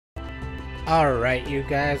Alright, you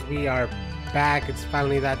guys, we are back. It's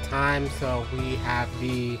finally that time, so we have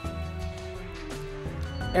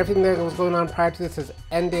everything that was going on prior to this has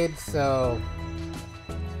ended, so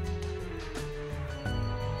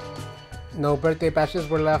no birthday bashes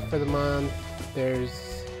were left for the month. There's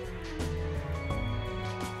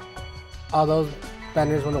all those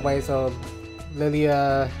banners went away, so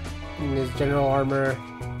Lilia in his general armor,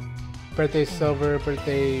 birthday Silver,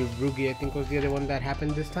 birthday Rugi, I think was the other one that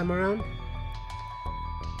happened this time around.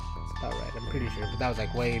 Alright, I'm pretty sure, but that was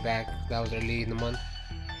like way back. That was early in the month.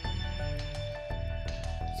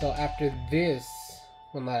 So after this,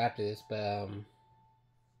 well, not after this, but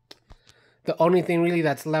the only thing really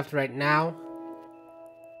that's left right now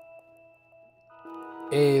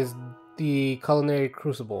is the Culinary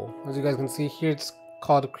Crucible. As you guys can see here, it's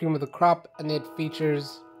called Cream of the Crop, and it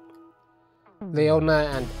features Leona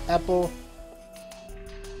and Epel.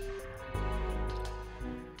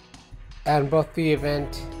 And both the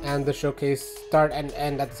event and the showcase start and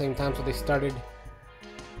end at the same time, so they started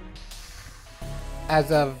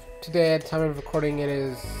as of today at time of recording. It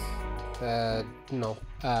is May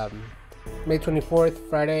 24th,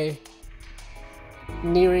 Friday,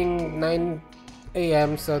 nearing 9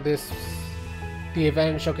 a.m. so the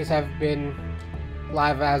event and showcase have been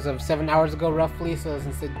live as of 7 hours ago roughly, so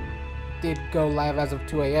since it did go live as of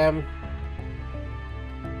 2 a.m.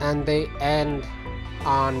 and they end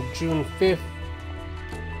on June 5th,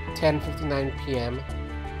 10:59 p.m.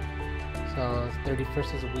 So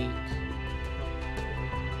 31st is a week.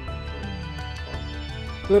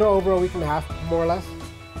 A little over a week and a half, more or less.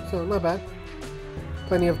 So not bad.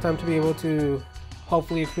 Plenty of time to be able to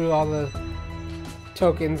hopefully accrue all the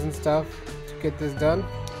tokens and stuff to get this done.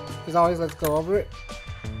 As always, let's go over it.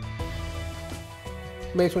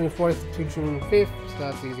 May 24th to June 5th, so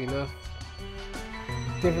that's easy enough.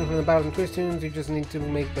 Different from the battles and twist tunes, you just need to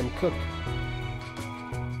make them cook.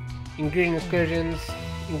 Ingredient excursions,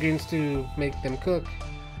 ingredients to make them cook.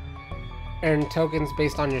 Earn tokens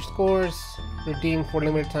based on your scores. Redeem for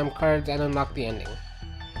limited time cards and unlock the ending.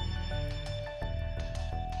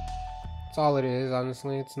 That's all it is,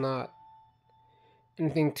 honestly. It's not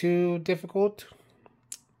anything too difficult.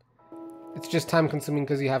 It's just time consuming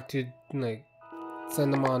because you have to like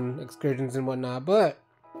send them on excursions and whatnot, but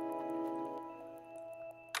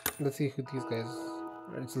let's see who these guys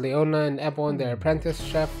are. It's Leona and Epel in their apprentice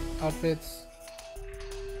chef outfits.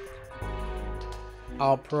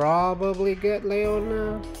 I'll probably get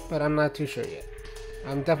Leona, but I'm not too sure yet.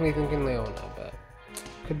 I'm definitely thinking Leona, but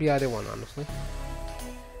could be either one, honestly.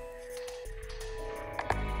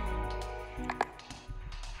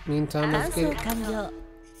 Meantime, let's get it.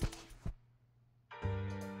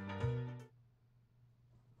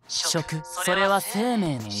 食、それは生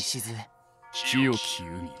命の礎。清き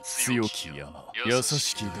海、強き山、優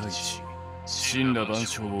しき大地、神羅万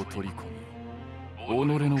象を取り込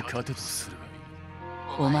み、己の糧とするがいい。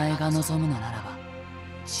お前が望むのならば、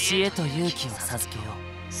知恵と勇気を授けよ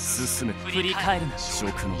う。進め、振り返るな。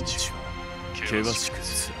食の道は険しく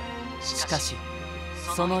つらい。しかし、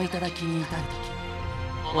その頂に至ると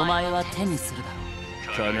き、お前は手にするだ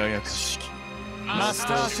ろう。輝かしき、マス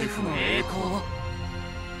ターシェフの栄光を。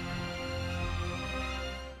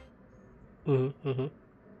険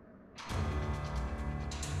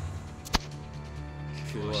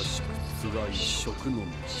しく辛い食の道、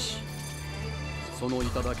その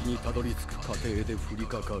頂にたどり着く過程で降り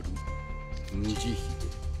かかる無慈悲で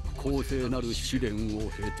公正なる試練を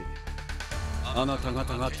経て、あなた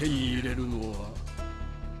方が手に入れるのは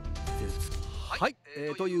はい、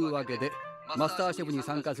というわけでマスターシェフに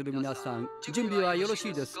参加する皆さん、準備はよろし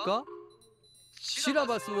いですか？シラ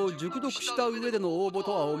バスを熟読した上での応募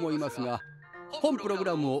とは思いますが、本プログ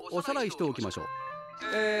ラムをおさらいしておきましょう。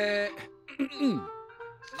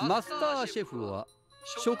マスターシェフは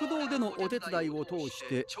食堂でのお手伝いを通し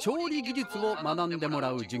て調理技術を学んでも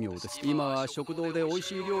らう授業です。今は食堂で美味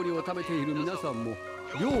しい料理を食べている皆さんも、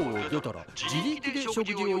寮を出たら自力で食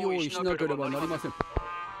事を用意しなければなりません。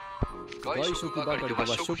外食ばかりでは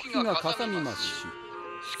食費がかさみますし、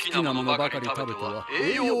好きなものばかり食べては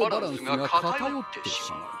栄養バランスが偏って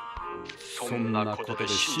しまう。そんなことで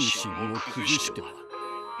心身を崩しては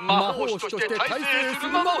魔法師として大成す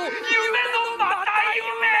るなど夢のまた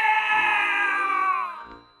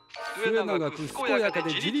夢。末永く健やか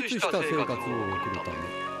で自立した生活を送るた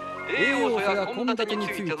め、栄養素や献立につ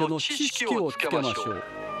いての知識をつけましょう。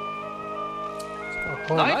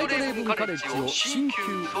ナイトレイブンカレッジを進級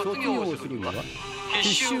卒業するには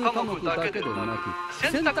必修科目だけではなく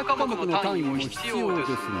選択科目の単位も必要です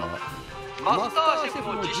が、マスターシェ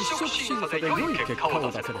フの実食審査で良い結果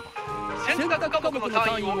を出せれば選択科目の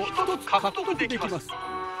単位を1つ獲得できます。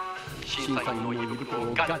審査員の胃袋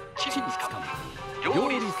をがっちりつかみ、料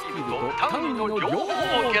理スキルと単位の両方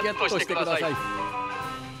をゲットしてください。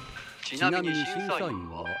ちなみに審査員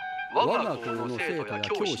は我が校の生徒や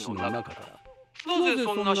教師の中からなぜ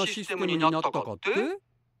そんなシステムになったかって？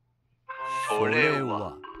それ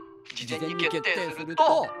は事前に決定する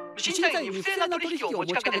と審査員に不正な取引を持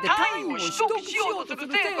ちかけて単位を取得しようとする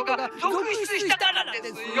生徒が続出したからで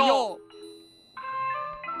すよ。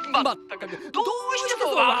まったくどうして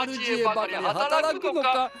その悪知恵ばかり働くの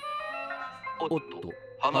か。おっと、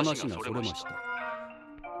話がそれました。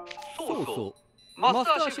そうそう、マス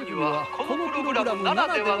ターシェフにはこのプログラムな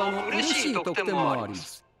らではの嬉しい特典もありま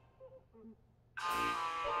す。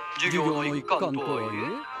授業の一環とはいえ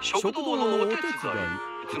食堂のお手伝い、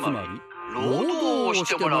つまり労働をし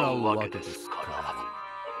てもらうわけですから。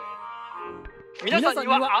皆さんに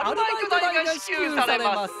はアルバイト代が支給され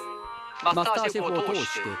ます。マスターシェフを通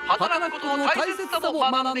して働くことの大切さを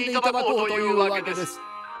学んでいただこうというわけです。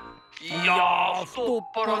いやー、太っ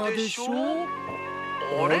腹でしょ。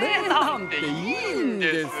お礼なんていいん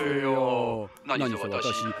ですよ。何せ私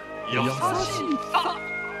優しいさ。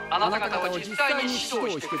あなた方は実際に指導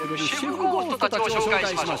してくれるシェフゴーストたちを紹介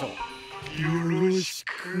しましょう。よろし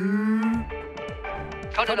く。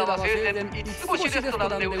彼らは生前5つ星レストラ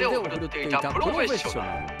ンで腕を振るっていたプロフェッショナ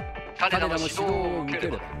ル。彼らの指導を受け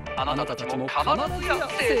ればあなたたちも必ずや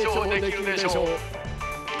成長できるでしょう。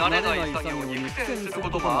慣れない作業に苦戦するこ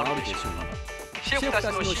ともあるでしょう。シェフたち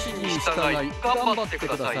の指示に従い頑張ってく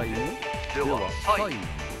ださいね。では最後に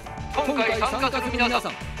今回参加する皆さ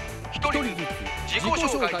ん、一人ずつ自己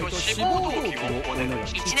紹介と志望動機をお願い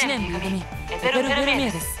します。1年 B 組エペル・フェルミエ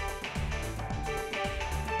です。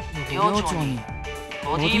寮長に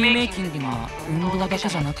ボディメイキングには運動だけ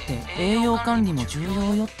じゃなくて栄養管理も重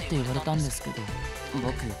要よって言われたんですけど、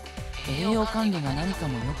僕栄養管理が何か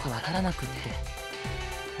もよくわからなくっ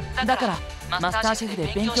て、だからマスターシェフ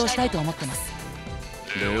で勉強したいと思ってます。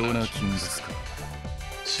レオナ菌ですか。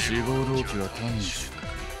志望動機は単に収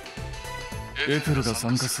穫。エペルが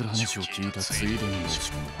参加する話を聞いたついでに申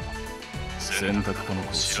し込んだ。選択科目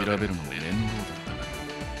を調べるのも面倒だったから。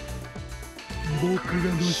僕らの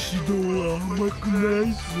指導は甘くな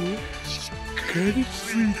いぞ。しっかりつ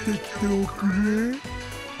いてきておくれ。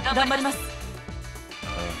頑張ります。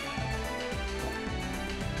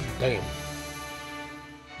Damn.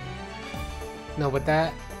 No, with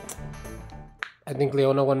that, I think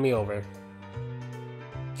Leona won me over.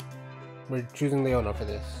 We're choosing Leona for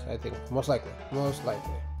this, I think. Most likely. Most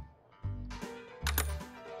likely.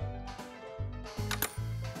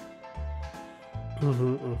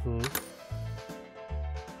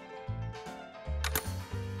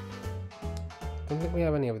 Don't think we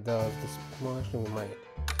have any of those. Well, actually we might.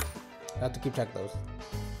 I have to keep track of those.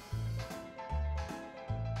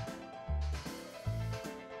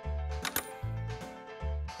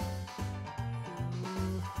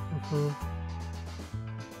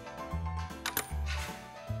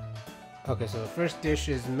 Okay, so the first dish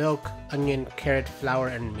is milk, onion, carrot, flour,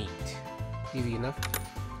 and meat. Easy enough.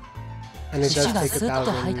 And it does take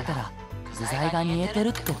 1,000.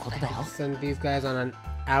 Send these guys on an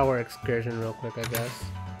hour excursion real quick, I guess.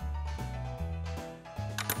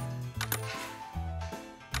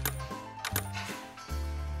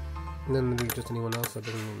 And then maybe just anyone else, so it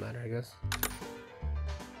doesn't even matter, I guess.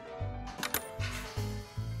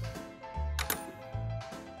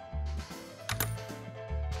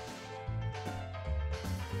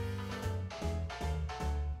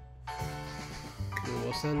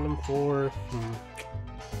 We'll send them for...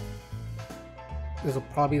 This will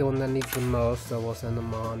probably be the one that needs the most, so we'll send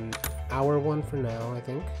them on hour one for now, I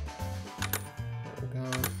think. There we go.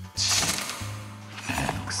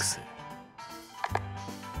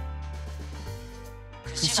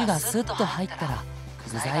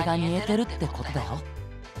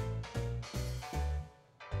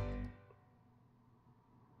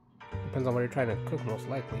 Depends on what you're trying to cook, most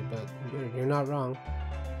likely, but you're not wrong.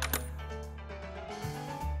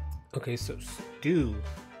 Okay, so stew.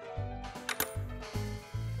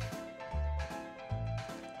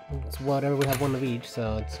 It's whatever, we have one of each,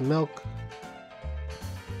 so it's milk,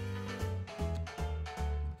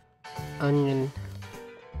 onion,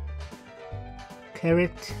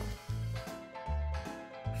 carrot,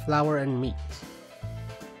 flour, and meat.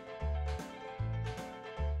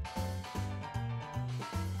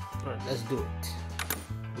 Alright, let's do it.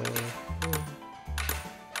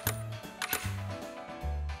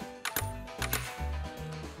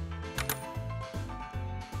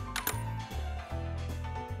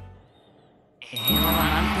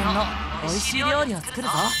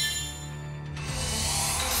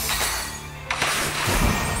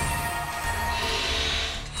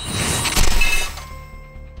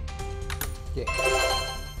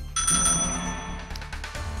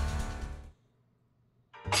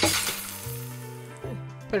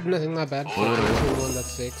 But nothing, not bad. So, one,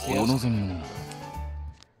 that's 6. Yes.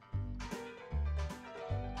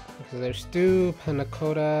 So there's stew, panna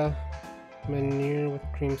cotta, menu with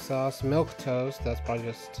cream sauce, milk toast. That's probably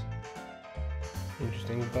just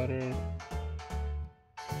interesting. Butter,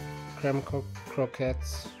 creme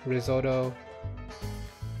croquettes, risotto,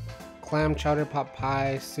 clam chowder pot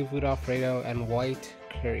pie, seafood alfredo, and white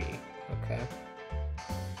curry. Okay.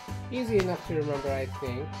 Easy enough to remember, I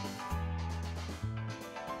think.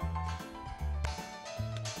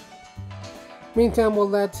 Meantime, we'll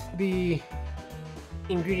let the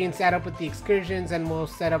ingredients add up with the excursions, and we'll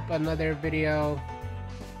set up another video.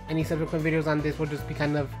 Any subsequent videos on this will just be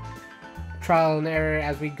kind of trial and error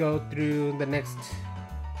as we go through the next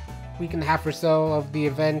week and a half or so of the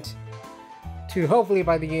event, to hopefully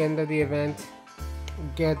by the end of the event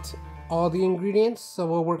get all the ingredients. So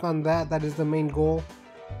we'll work on that. That is the main goal,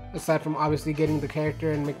 aside from obviously getting the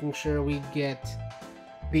character and making sure we get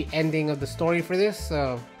the ending of the story for this.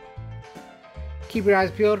 So keep your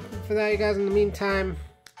eyes peeled for that, you guys. In the meantime,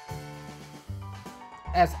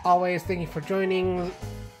 as always, thank you for joining.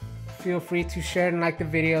 Feel free to share and like the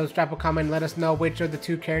videos, drop a comment, let us know which of the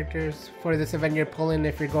 2 characters for this event you're pulling,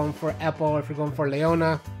 if you're going for Epel or if you're going for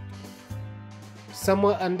Leona.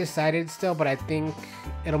 Somewhat undecided still, but I think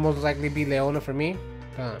it'll most likely be Leona for me.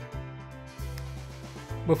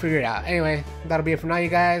 We'll figure it out. Anyway, that'll be it for now, you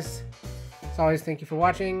guys. As always, thank you for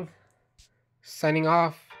watching. Signing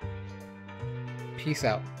off. Peace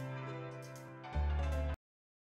out.